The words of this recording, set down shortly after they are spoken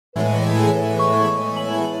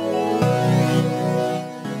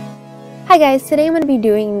Hi guys, today I'm going to be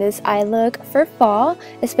doing this eye look for fall,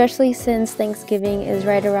 especially since Thanksgiving is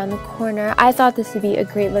right around the corner. I thought this would be a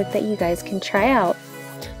great look that you guys can try out.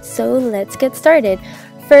 So let's get started.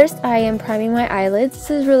 First, I am priming my eyelids. This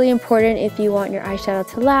is really important if you want your eyeshadow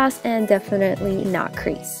to last and definitely not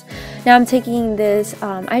crease. Now I'm taking this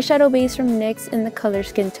eyeshadow base from NYX in the color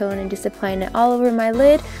Skin Tone and just applying it all over my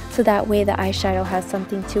lid so that way the eyeshadow has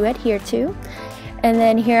something to adhere to. And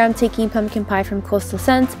then here I'm taking Pumpkin Pie from Coastal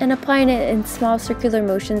Scents and applying it in small circular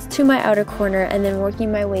motions to my outer corner and then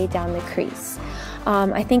working my way down the crease.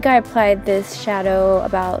 I think I applied this shadow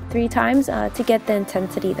about 3 times to get the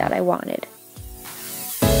intensity that I wanted.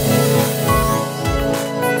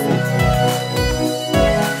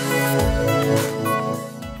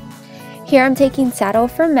 Here I'm taking Sadle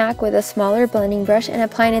from MAC with a smaller blending brush and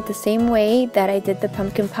applying it the same way that I did the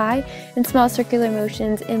pumpkin pie in small circular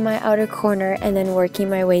motions in my outer corner and then working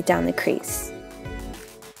my way down the crease.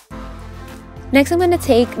 Next I'm going to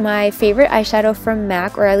take my favorite eyeshadow from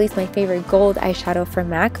MAC, or at least my favorite gold eyeshadow from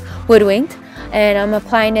MAC, Woodwinked, and I'm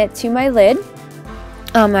applying it to my lid.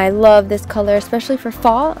 I love this color, especially for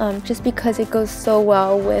fall, just because it goes so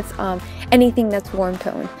well with anything that's warm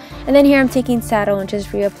toned. And then here I'm taking Sadle and just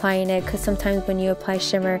reapplying it because sometimes when you apply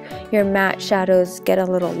shimmer, your matte shadows get a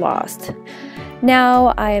little lost.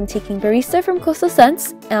 Now I am taking Barista from Coastal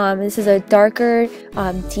Scents. This is a darker,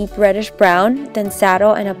 deep reddish brown than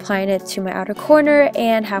Sadle, and applying it to my outer corner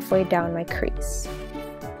and halfway down my crease.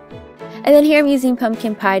 And then here I'm using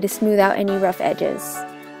Pumpkin Pie to smooth out any rough edges.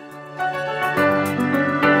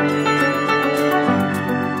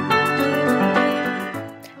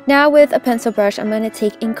 Now with a pencil brush, I'm going to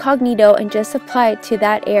take Incognito and just apply it to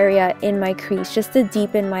that area in my crease, just to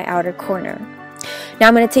deepen my outer corner. Now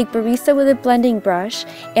I'm going to take Barista with a blending brush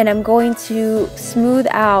and I'm going to smooth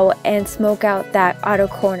out and smoke out that outer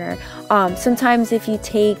corner. Sometimes if you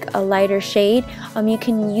take a lighter shade, you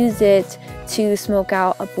can use it to smoke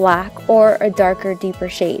out a black or a darker, deeper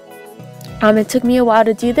shade. It took me a while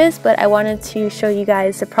to do this, but I wanted to show you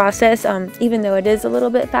guys the process, even though it is a little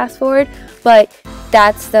bit fast forward, but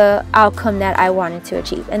that's the outcome that I wanted to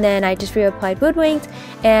achieve. And then I just reapplied Woodwinked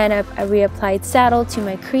and I reapplied Sadle to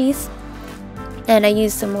my crease, and I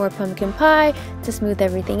used some more Pumpkin Pie to smooth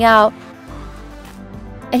everything out.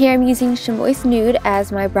 And here I'm using Chamois Nude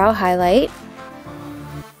as my brow highlight.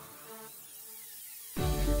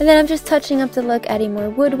 And then I'm just touching up the look, adding more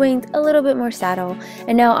Woodwinked, a little bit more Sadle.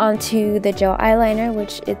 And now onto the gel eyeliner,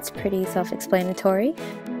 which it's pretty self-explanatory.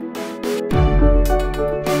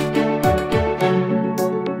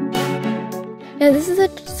 Now this is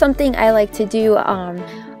something I like to do.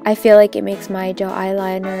 I feel like it makes my gel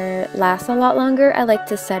eyeliner last a lot longer. I like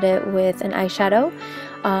to set it with an eyeshadow.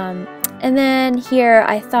 And then here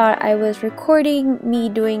I thought I was recording me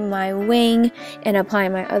doing my wing and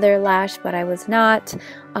applying my other lash, but I was not.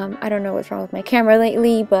 I don't know what's wrong with my camera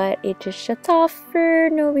lately, but it just shuts off for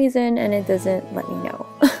no reason and it doesn't let me know.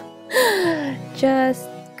 Just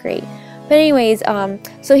great. But anyways,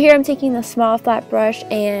 so here I'm taking the small flat brush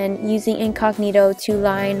and using Incognito to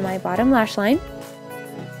line my bottom lash line.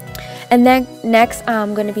 And then next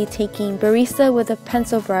I'm going to be taking Barista with a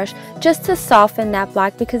pencil brush just to soften that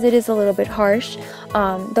black because it is a little bit harsh.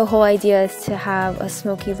 The whole idea is to have a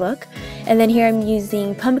smoky look. And then here I'm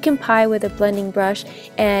using Pumpkin Pie with a blending brush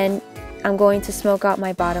and I'm going to smoke out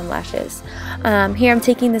my bottom lashes. Here I'm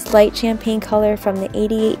taking this light champagne color from the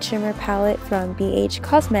 88 Shimmer palette from BH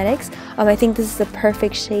Cosmetics. I think this is a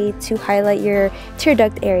perfect shade to highlight your tear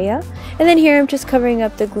duct area. And then here I'm just covering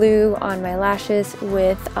up the glue on my lashes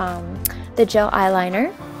with the gel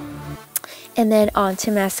eyeliner. And then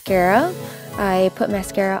onto mascara. I put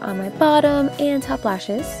mascara on my bottom and top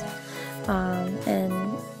lashes.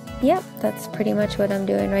 And yep, that's pretty much what I'm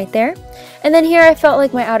doing right there. And then here I felt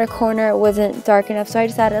like my outer corner wasn't dark enough, so I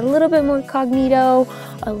just added a little bit more Incognito,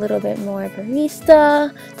 a little bit more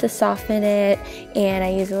Barista to soften it, and I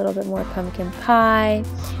used a little bit more Pumpkin Pie.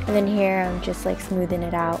 And then here I'm just like smoothing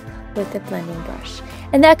it out with the blending brush.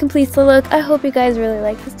 And that completes the look. I hope you guys really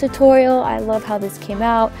like this tutorial. I love how this came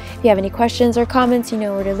out. If you have any questions or comments, you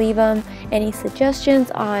know where to leave them. Any suggestions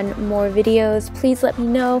on more videos, please let me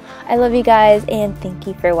know. I love you guys and thank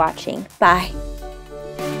you for watching. Bye.